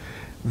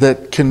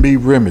that can be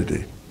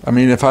remedied. I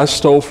mean, if I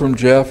stole from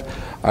Jeff,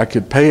 I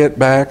could pay it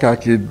back, I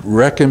could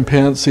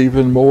recompense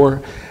even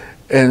more,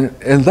 and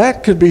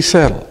that could be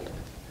settled.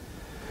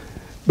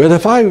 But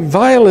if I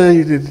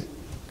violated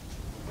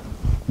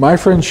my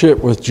friendship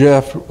with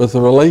Jeff with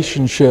a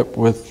relationship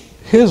with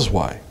his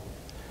wife,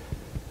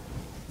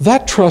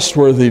 that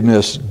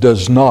trustworthiness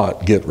does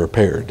not get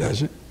repaired,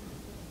 does it?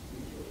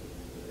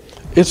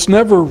 It's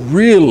never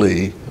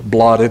really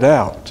blotted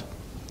out.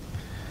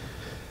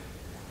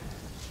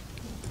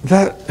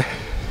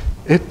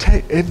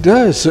 It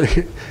does.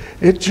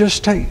 It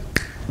just takes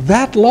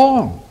that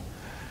long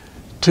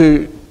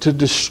to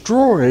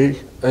destroy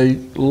a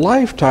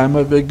lifetime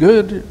of a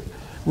good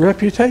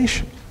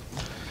reputation.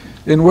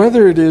 And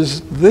whether it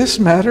is this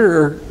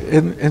matter or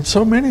in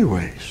so many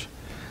ways.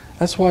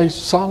 That's why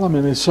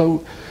Solomon is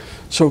so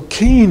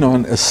keen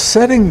on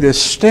setting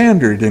this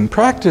standard and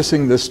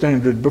practicing this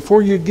standard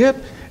before you get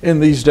in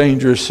these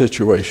dangerous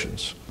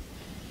situations.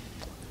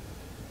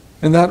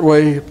 In that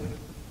way,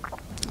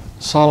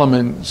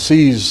 Solomon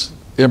sees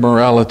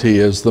immorality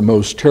as the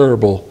most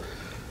terrible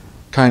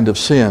kind of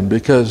sin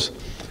because,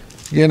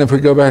 again, if we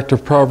go back to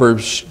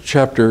Proverbs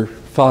chapter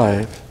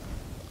 5,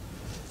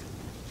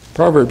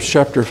 Proverbs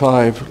chapter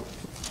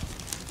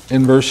 5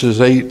 in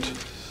verses 8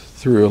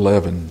 through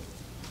 11.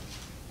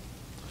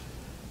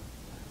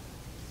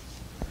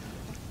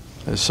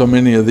 As so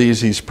many of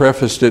these, he's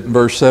prefaced it in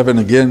verse 7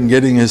 again,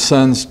 getting his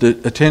son's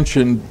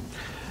attention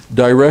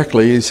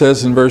directly. He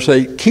says in verse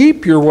 8,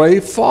 keep your way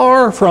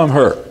far from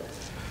her.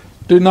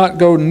 Do not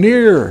go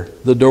near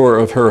the door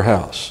of her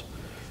house,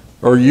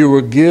 or you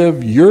will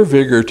give your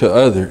vigor to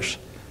others,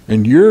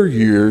 and your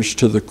years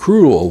to the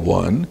cruel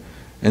one,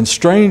 and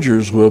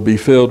strangers will be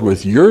filled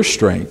with your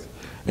strength,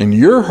 and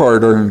your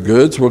hard-earned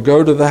goods will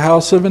go to the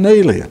house of an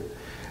alien.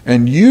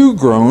 And you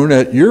groan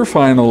at your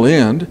final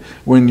end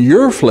when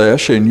your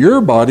flesh and your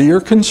body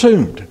are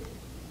consumed.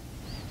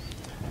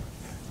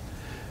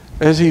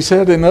 As he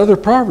said in other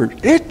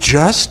Proverbs, it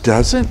just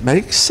doesn't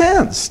make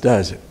sense,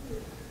 does it?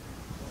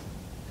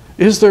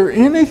 Is there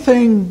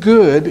anything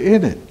good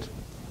in it?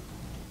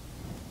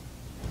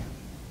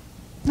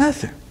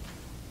 Nothing.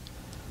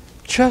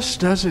 Just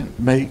doesn't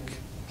make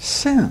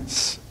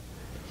sense.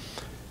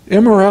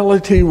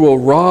 Immorality will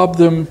rob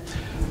them.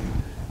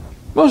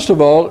 Most of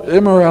all,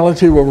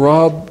 immorality will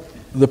rob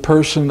the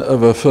person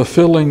of a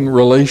fulfilling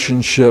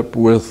relationship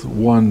with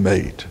one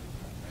mate,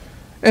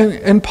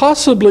 and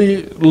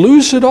possibly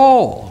lose it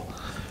all.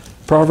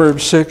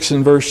 Proverbs 6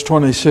 and verse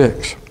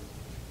 26.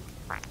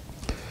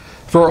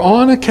 For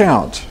on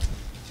account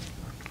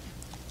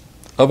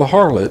of a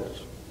harlot,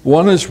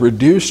 one is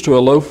reduced to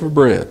a loaf of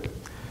bread,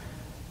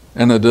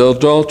 and an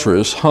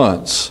adulteress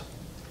hunts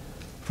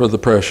for the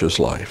precious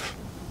life.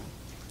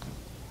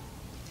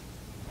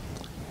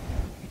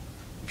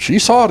 She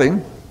sought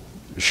him.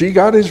 She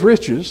got his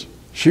riches.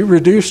 She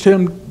reduced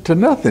him to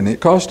nothing.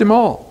 It cost him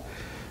all.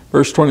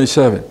 Verse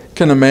 27.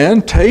 Can a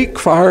man take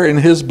fire in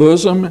his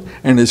bosom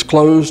and his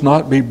clothes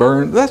not be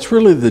burned? That's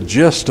really the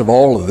gist of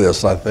all of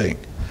this, I think.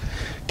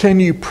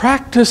 Can you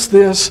practice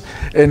this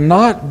and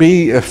not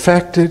be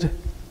affected?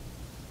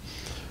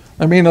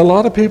 I mean, a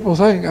lot of people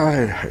think,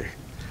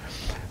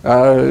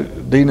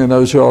 Dina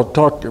knows who I'll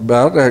talk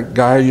about, a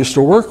guy I used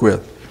to work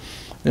with.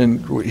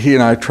 And he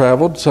and I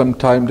traveled some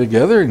time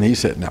together, and he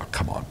said, now,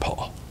 come on,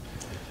 Paul.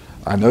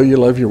 I know you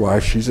love your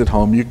wife. She's at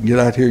home. You can get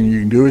out here and you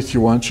can do what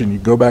you want, and you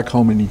go back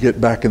home and you get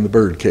back in the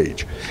bird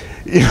cage.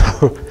 You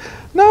know,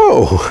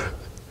 no.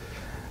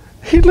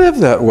 He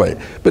lived that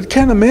way. But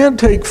can a man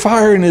take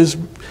fire in his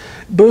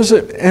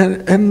bosom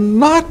and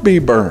not be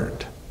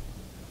burned?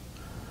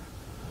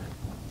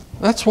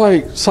 That's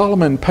why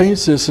Solomon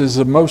paints this as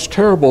the most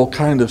terrible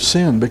kind of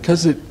sin,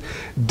 because it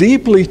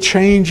deeply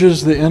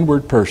changes the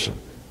inward person.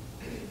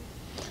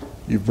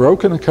 You've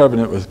broken a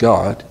covenant with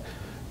God.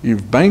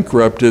 You've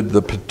bankrupted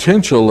the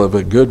potential of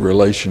a good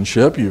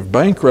relationship. You've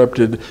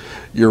bankrupted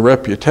your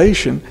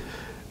reputation.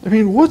 I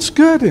mean, what's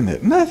good in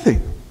it?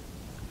 Nothing.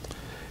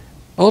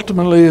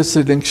 Ultimately, it's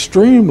an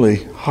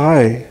extremely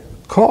high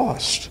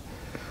cost.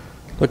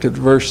 Look at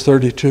verse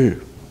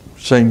 32,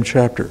 same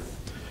chapter.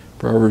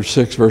 Proverbs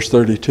 6, verse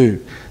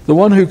 32. The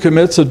one who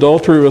commits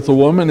adultery with a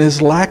woman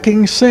is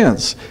lacking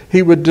sense. He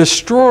who would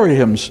destroy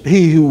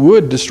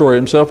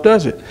himself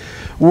does it.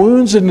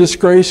 Wounds and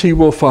disgrace he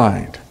will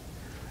find,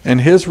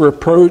 and his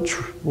reproach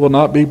will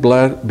not be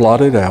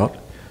blotted out.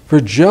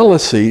 For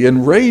jealousy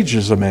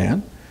enrages a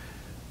man,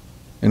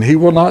 and he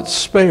will not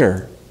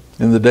spare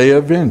in the day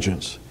of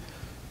vengeance.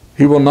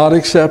 He will not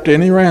accept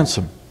any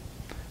ransom,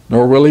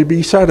 nor will he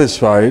be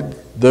satisfied,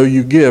 though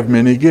you give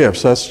many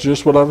gifts. That's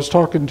just what I was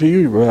talking to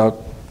you about,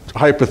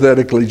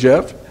 hypothetically,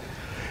 Jeff.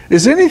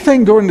 Is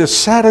anything going to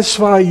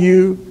satisfy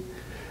you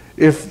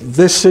if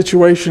this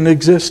situation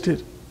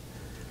existed?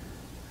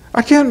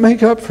 I can't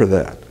make up for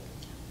that.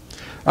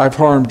 I've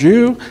harmed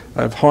you.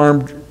 I've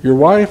harmed your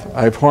wife.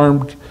 I've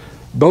harmed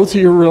both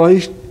of your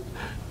relations.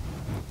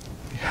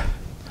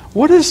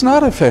 What is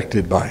not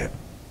affected by it?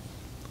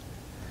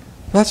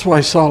 That's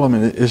why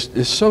Solomon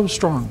is so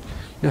strong.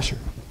 Yes, sir.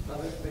 I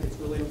think it's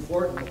really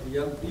important that the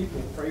young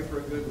people pray for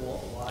a good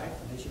life,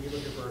 and they should be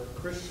looking for a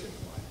Christian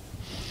life.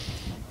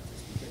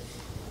 Just because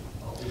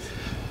all these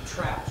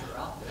traps are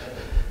out there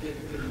that get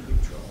in big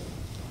trouble.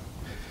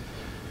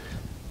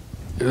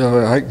 You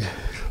know,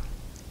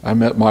 I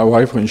met my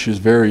wife when she was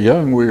very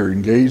young. We were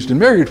engaged and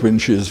married when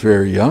she was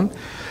very young.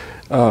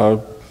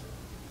 And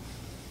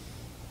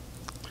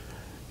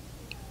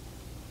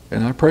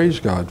I praise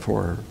God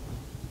for her.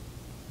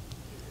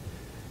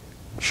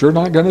 Sure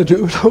not going to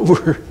do it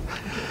over.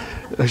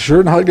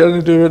 Sure not going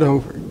to do it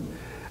over.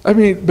 I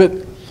mean, but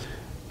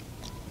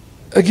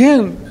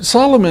again,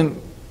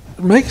 Solomon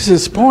makes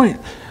this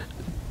point.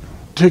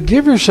 To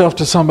give yourself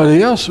to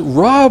somebody else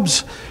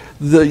robs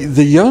the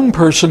young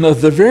person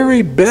of the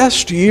very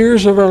best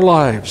years of our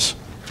lives.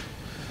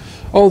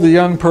 Oh, the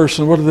young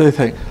person, what do they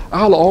think?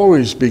 I'll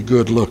always be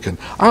good looking.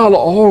 I'll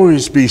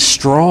always be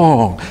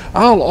strong.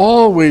 I'll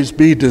always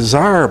be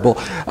desirable.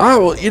 I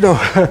will, you know,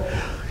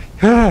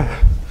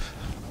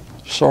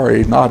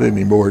 sorry, not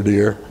anymore,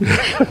 dear.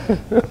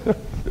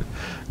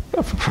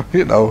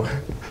 You know,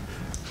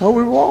 no,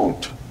 we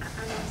won't.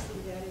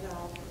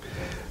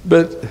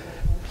 But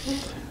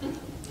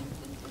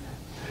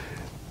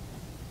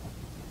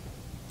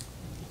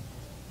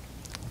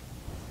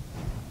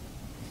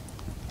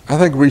I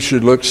think we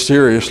should look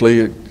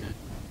seriously,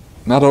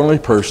 not only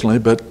personally,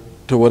 but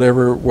to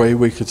whatever way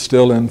we could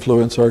still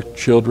influence our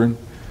children.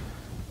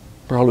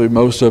 Probably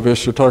most of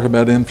us are talking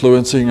about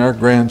influencing our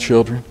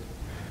grandchildren.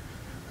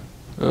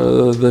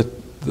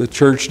 The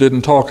church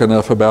didn't talk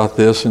enough about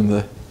this in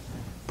the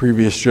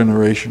previous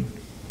generation.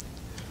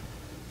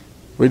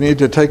 We need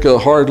to take a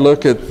hard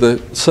look at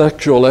the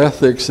sexual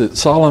ethics that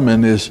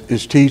Solomon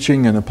is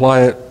teaching and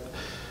apply it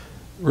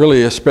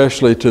really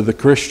especially to the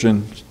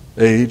Christian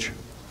age,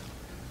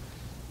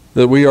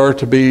 that we are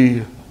to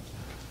be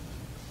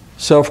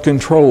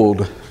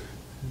self-controlled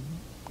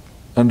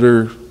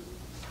under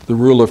the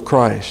rule of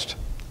Christ.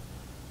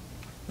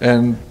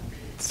 And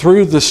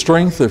through the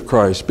strength of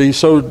Christ, be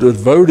so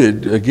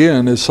devoted,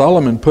 again, as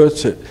Solomon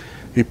puts it.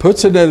 He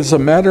puts it as a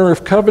matter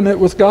of covenant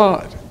with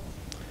God.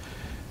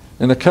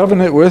 And a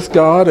covenant with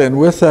God and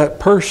with that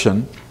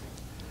person,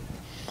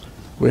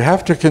 we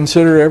have to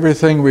consider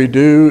everything we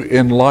do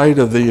in light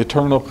of the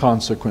eternal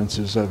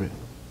consequences of it.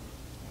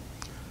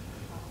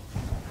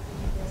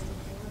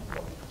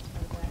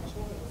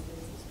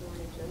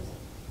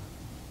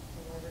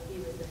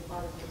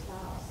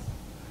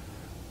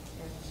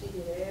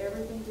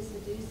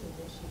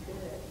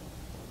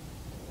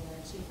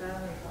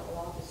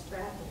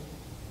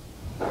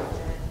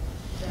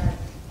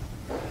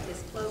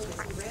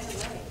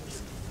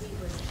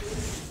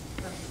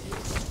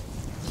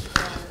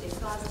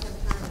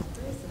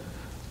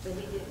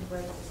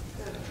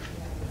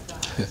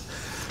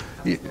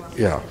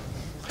 Yeah.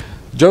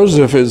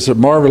 Joseph is a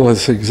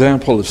marvelous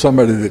example of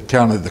somebody that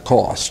counted the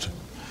cost.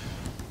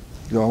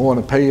 Do I want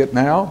to pay it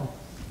now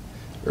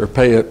or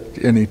pay it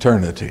in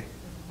eternity?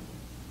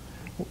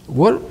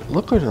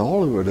 Look what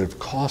all it would have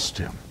cost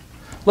him.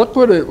 Look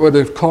what it would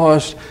have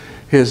cost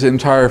his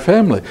entire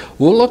family.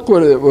 Well, look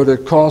what it would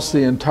have cost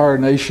the entire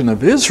nation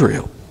of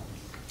Israel.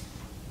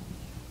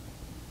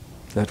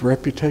 That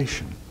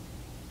reputation.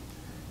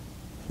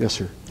 Yes,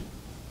 sir.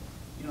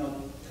 You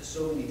know,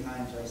 so many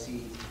times I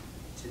see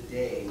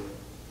today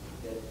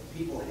that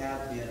people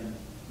have been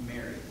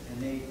married,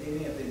 and they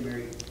may have been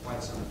married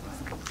quite some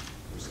time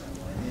for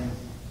someone, and then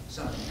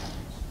something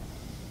happens.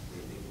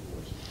 They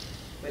divorce.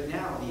 But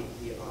now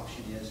the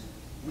option is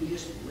we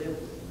just live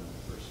with another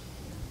person.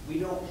 We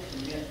don't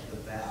commit the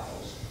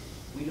vows.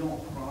 We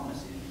don't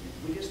promise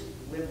anything. We just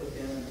live with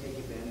them and take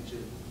advantage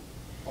of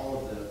all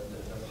of the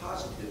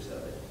positives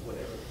of it,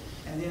 whatever.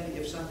 And then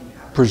if something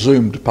happens...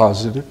 Presumed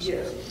positives?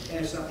 Yes.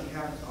 And if something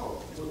happens,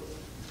 well,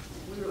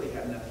 we really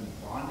have nothing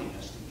bonding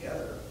us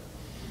together.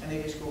 And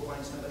they just go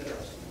find somebody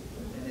else.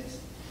 And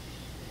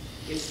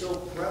it's so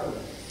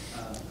prevalent.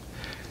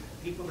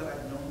 People that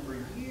I've known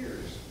for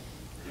years,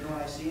 you know,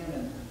 I see them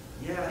and,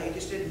 yeah, it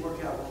just didn't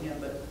work out with him,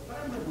 but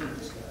I'm living with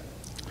this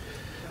guy.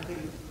 I'm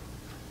thinking,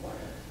 why?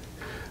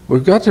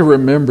 We've got to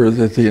remember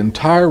that the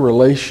entire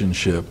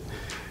relationship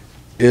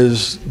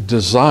is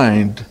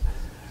designed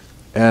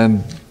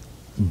and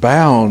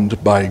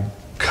bound by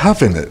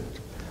covenant.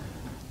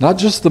 Not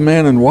just the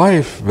man and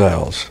wife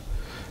vows,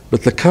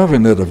 but the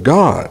covenant of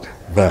God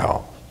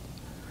vow.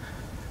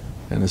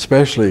 And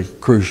especially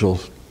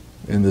crucial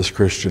in this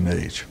Christian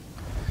age.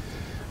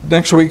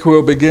 Next week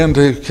we'll begin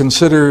to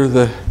consider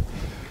the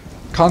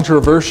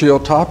controversial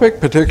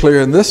topic,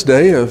 particularly in this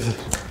day, of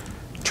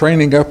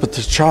training up the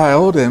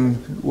child and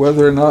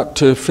whether or not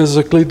to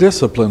physically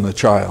discipline the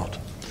child.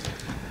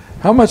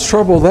 How much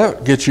trouble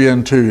that gets you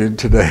into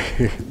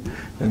today?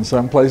 In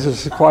some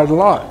places, quite a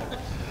lot.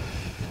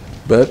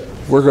 But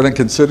we're going to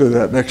consider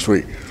that next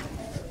week.